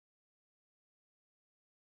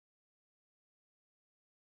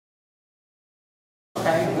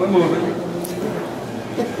we're moving.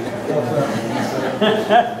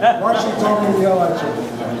 Once you told me to yell at you.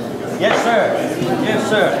 Yes, sir. Yes,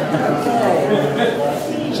 sir.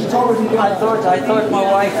 She told me to yell at you. I thought my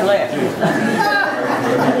wife left.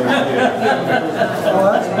 Oh,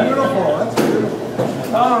 that's beautiful. That's beautiful.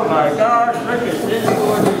 Oh my gosh, look at this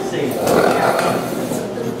gorgeous thing.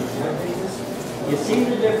 You see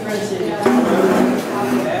the difference in the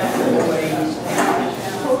way he's painted?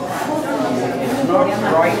 It's not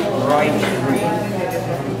bright green,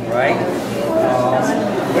 right?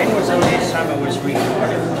 When was the last time it was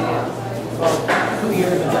recorded? Well, 2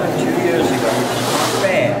 years ago. 2 years ago, which is not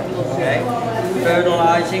bad, okay?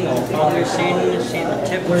 Fertilizing or fungusing, see the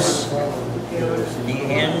tips, the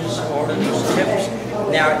ends, all of these tips.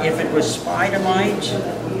 Now, if it was spider mite,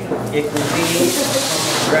 it would be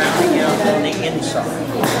drowning out on the inside,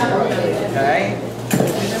 okay?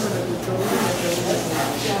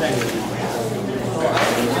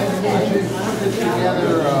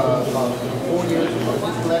 Together about 4 years ago,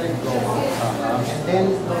 just let it go. And then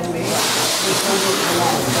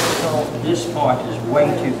this part is way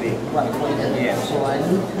too big. right, Yeah. so I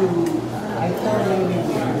thought maybe we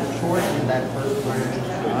could shorten that first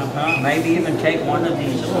branch. Maybe even take one of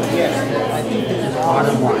these away. Yes, I think this is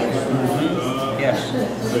Bottom one. Yes.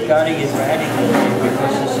 We've got to get radical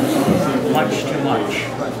because this is much too much.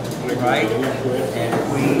 Right? And if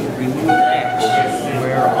we remove that,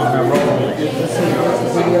 we're on a roll.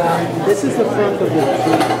 This is the front of the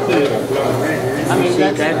tree. I mean,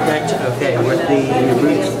 that's okay, with the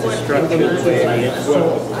roots, the structure. So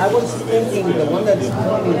I was thinking the one that's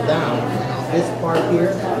pointing down, this part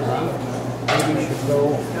here, maybe should go.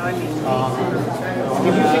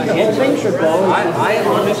 If you think the whole thing should go. I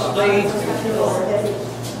honestly.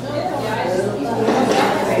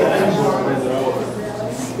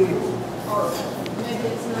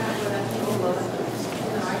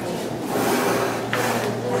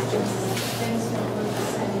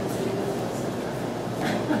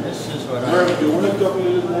 This is what I. Do you want to talk a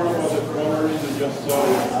little more about the colors and just so?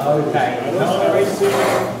 Okay. I don't see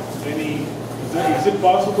any. Is it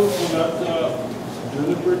possible for that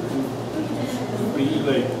juniper to be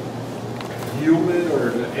like humid or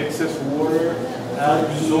the excess water?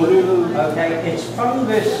 So little. Okay, it's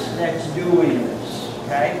fungus that's doing this.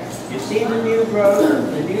 Okay, you see the new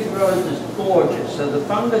growth. The new growth is gorgeous. So the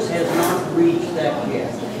fungus has not reached that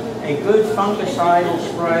yet. A good fungicidal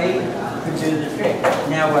spray could do the trick.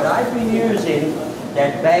 Now, what I've been using,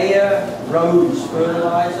 that Bayer Rose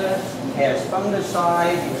fertilizer has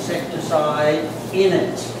fungicide, insecticide in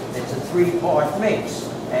it. It's a 3-part mix,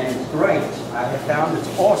 and it's great. I have found it's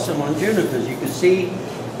awesome on junipers. You can see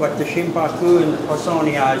what the Shimpaku and the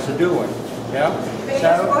Posonias are doing. Yeah.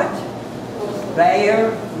 So, what?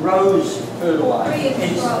 Bayer Rose fertilizer.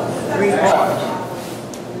 It's 3 parts.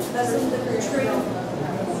 Doesn't the tree?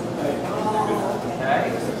 Okay,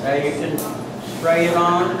 so you can spray it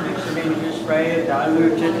on, mix it into your sprayer,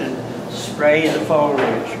 dilute it, and spray the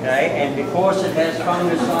foliage, okay? And because it has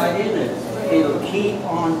fungicide in it, it'll keep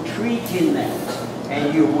on treating that,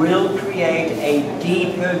 and you will create a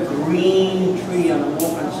deeper green tree on a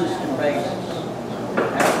more consistent basis.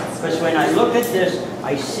 Okay? Because when I look at this,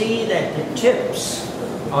 I see that the tips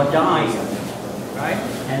are dying, right?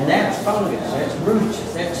 And that's fungus, that's roots,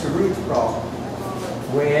 that's the root problem.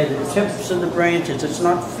 Where the tips of the branches, it's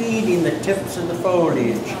not feeding the tips of the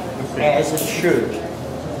foliage as it should.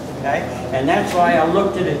 Okay? And that's why I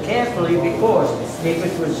looked at it carefully, because if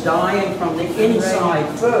it was dying from the inside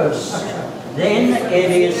first, then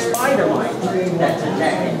it is spider mite that's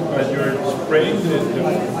attacking. But you're spraying the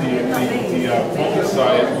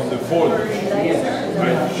fungicide on the foliage.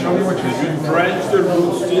 Right? Show me what you do. You branch the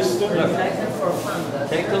roots distant.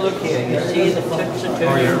 Take a look here. You see the tips are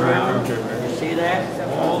turning around. You see that?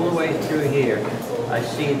 All the way through here. I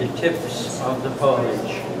see the tips of the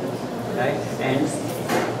foliage. Okay?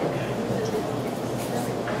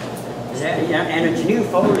 And it's new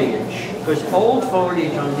foliage. Because old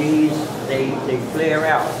foliage on these, they flare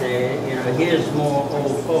out. Here's more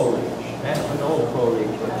old foliage. That's what old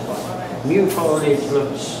foliage looks like. New foliage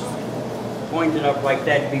looks pointed up like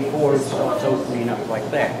that before it starts opening up like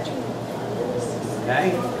that.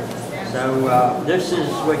 Okay? So this is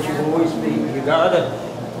what you always be. You gotta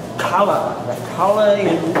color. The color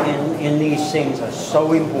in these things are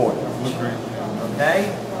so important.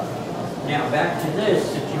 Okay? Now back to this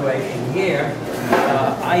situation here.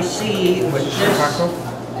 I see with this.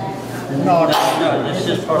 No, this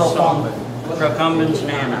is Procumbens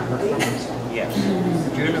nana. Yes.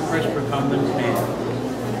 Juniperus procumbens nana.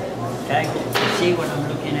 Okay? You see what I'm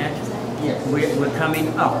looking at? We're coming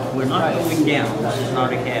up. We're not going down. This is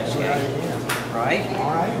not a cascade. right?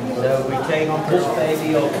 All right. So we take this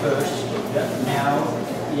baby off first. Now,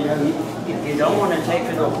 you know, if you don't want to take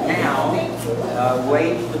it off now,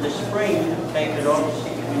 wait for the spring, take it off,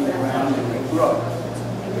 stick it in the ground and regrow.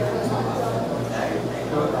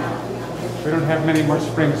 We don't have many more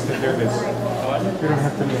springs to do this. We don't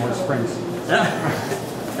have many more springs.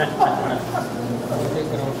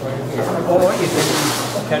 Or you can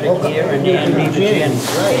cut it here and then leave it in.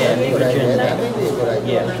 Yeah, leave it in there.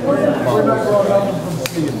 Yeah.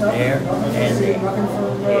 There and there.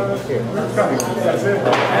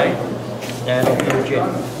 Okay, that'll be legit.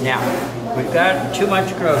 Now, we've got too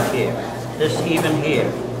much growth here. This even here.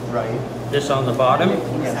 Right. This on the bottom,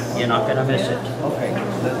 you're not going to miss it. Okay.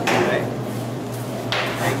 Okay.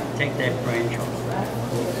 Take that branch off.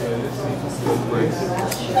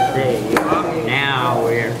 There you are. Now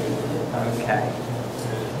we're okay.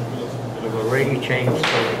 We've already changed the.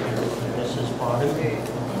 This is bottom.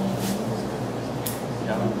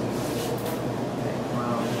 Down.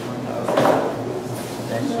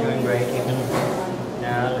 That's doing great. Even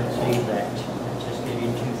now, let's leave that. It's just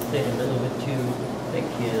getting too thick, a little bit too thick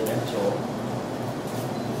here. That's all.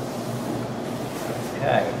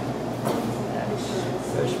 Okay. That's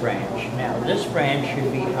first branch. Now this branch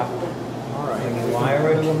should be up. All right. When you wire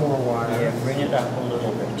it, A little more wire. yeah, bring it up a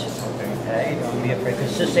little bit. Okay. Don't be afraid.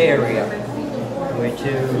 Because this area, we're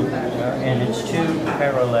too, and it's too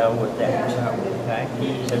parallel with that. Okay.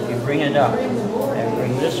 So if you bring it up and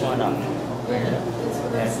bring this one up, and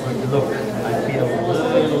look, I feel a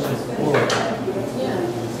little bit forward.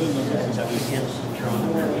 That's up against the trunk.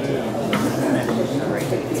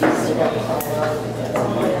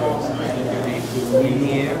 In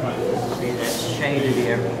here, see that's shaded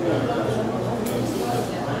here.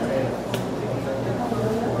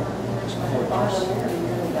 It's gorgeous.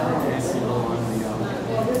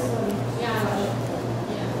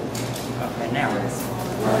 Okay, now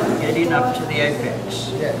getting up to the apex.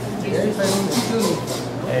 Yes.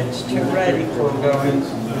 It's too radical going.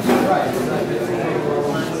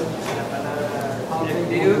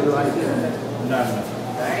 View. I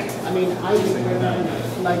mean, I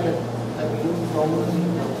like a new rolling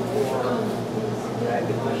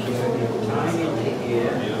Because you're tying into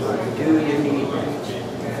here, do you need that?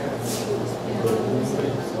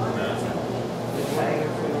 Okay.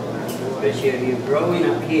 Because you're growing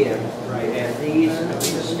up here, right? As these are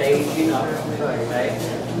staging up, okay?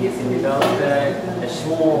 You can develop a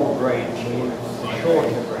small branch here, a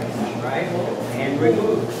shorter branch, right? And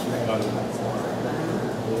remove.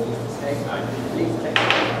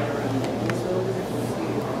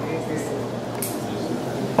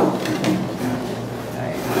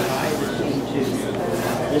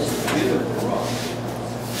 This is beautiful rock.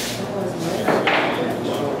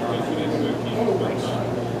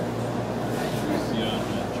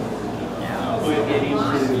 Now we're getting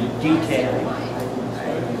to detailing.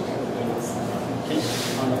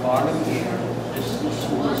 Just on the bottom here, this is the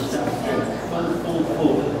small stuff.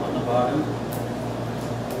 Full on the bottom.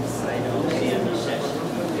 I don't see a necessity.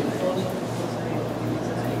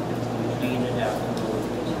 Clean it out.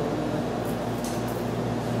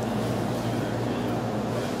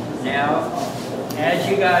 Now, as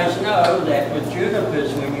you guys know, that with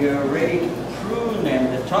junipers, when you're ready to prune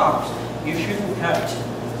them, the tops, you shouldn't cut.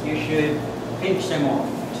 You should pinch them off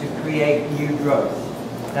to create new growth.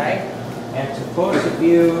 Okay? And of course, if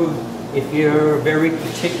you're very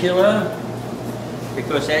particular,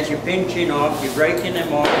 because as you're pinching off, you're breaking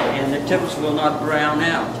them off, and the tips will not brown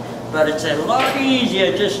out. But it's a lot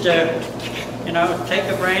easier just to, you know, take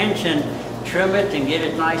a branch and trim it and get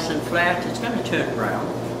it nice and flat. It's going to turn brown.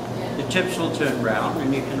 The tips will turn brown,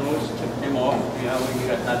 and you can always tip them off, you know, when you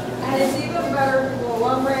got nothing. And it's even better to go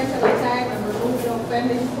one branch at a time and remove the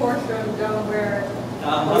offending portion down where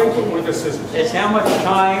With the scissors. It's how much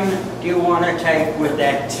time do you want to take with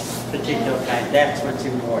that particular kind. That's what's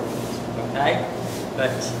important, okay? But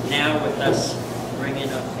now with us bringing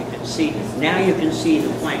up, you can see, now you can see the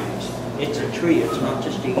plant. It's a tree, it's not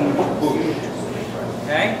just a huge bush,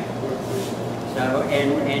 okay? So,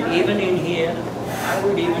 and even in here, I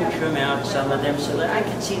would even trim out some of them so that I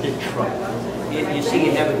can see the trunk. You see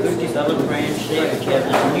you have a good developed branch there, but you have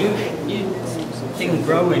this new thing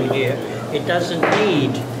growing here. It doesn't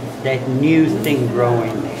need that new thing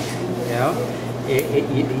growing there, you know?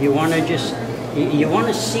 You want to just, you want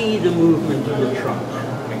to see the movement of the trunk.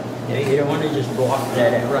 You don't want to just block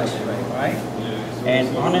that out, right?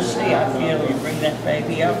 And honestly, I feel you bring that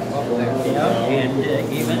baby up, you know, and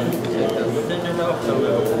even lifting it off a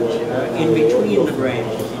little, in between the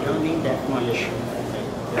branches. You don't need that much,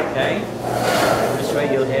 okay? This way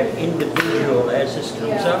you'll have individual, as this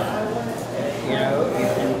comes up, you know, you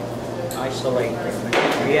can oscillate them and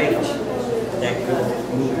create that good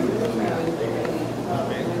movement around there.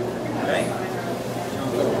 Okay?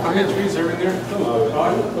 How many trees are in there?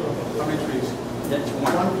 How many trees? That's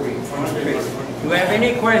one tree. Do you have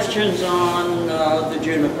any questions on the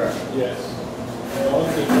juniper? Yes. On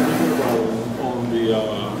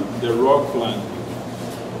the rock planting,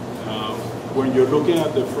 when you're looking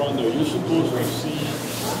at the front, are you supposed to see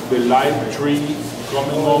the live tree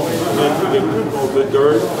coming off of the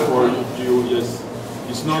dirt, or do you just,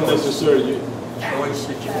 it's not necessary? Choice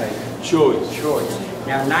situation. Choice.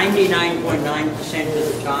 Now, 99.9%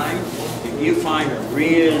 of the time, if you find a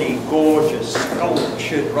really gorgeous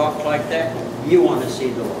sculptured rock like that, you want to see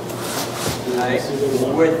the rock. Right?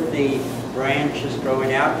 With the branches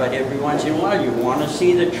growing out, but every once in a while you want to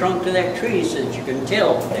see the trunk of that tree so that you can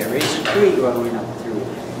tell there is a tree growing up through it.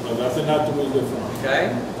 Well, that's anatomy different.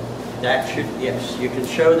 Okay? That should, yes, you can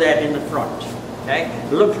show that in the front. Okay?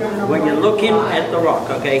 Look, when you're looking at the rock,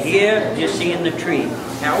 okay, here you're seeing the tree.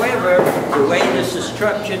 However, the way this is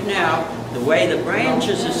structured now, the way the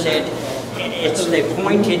branches are set, they're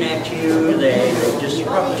pointing at you, they're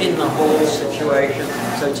disrupting the whole situation,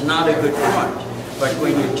 so it's not a good front. But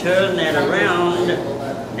when you turn that around,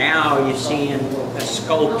 now you're seeing a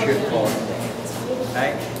sculptured form there.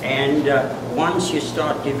 Okay? And once you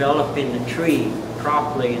start developing the tree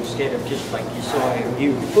properly, instead of just like you saw a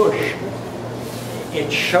huge bush,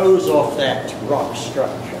 it shows off that rock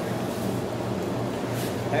structure.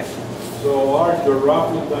 Okay? So Art, you're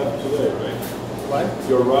raffling that today, right? What?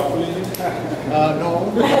 You're raffling it?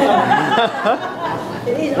 No.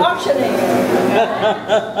 He's auctioning.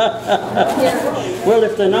 Yeah. Well,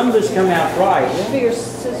 if the numbers come out right, For your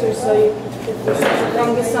scissors, so you, if the scissors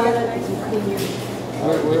longest side, you clean your.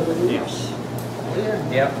 yes.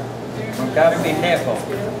 Yep. We've got to be careful.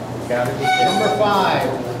 Got to be careful. Number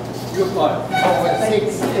 5. You apply. Oh,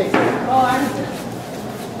 it's 6. Oh,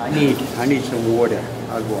 I need some water.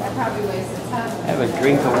 I'll go on. probably wasted time. Have a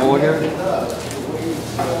drink of water.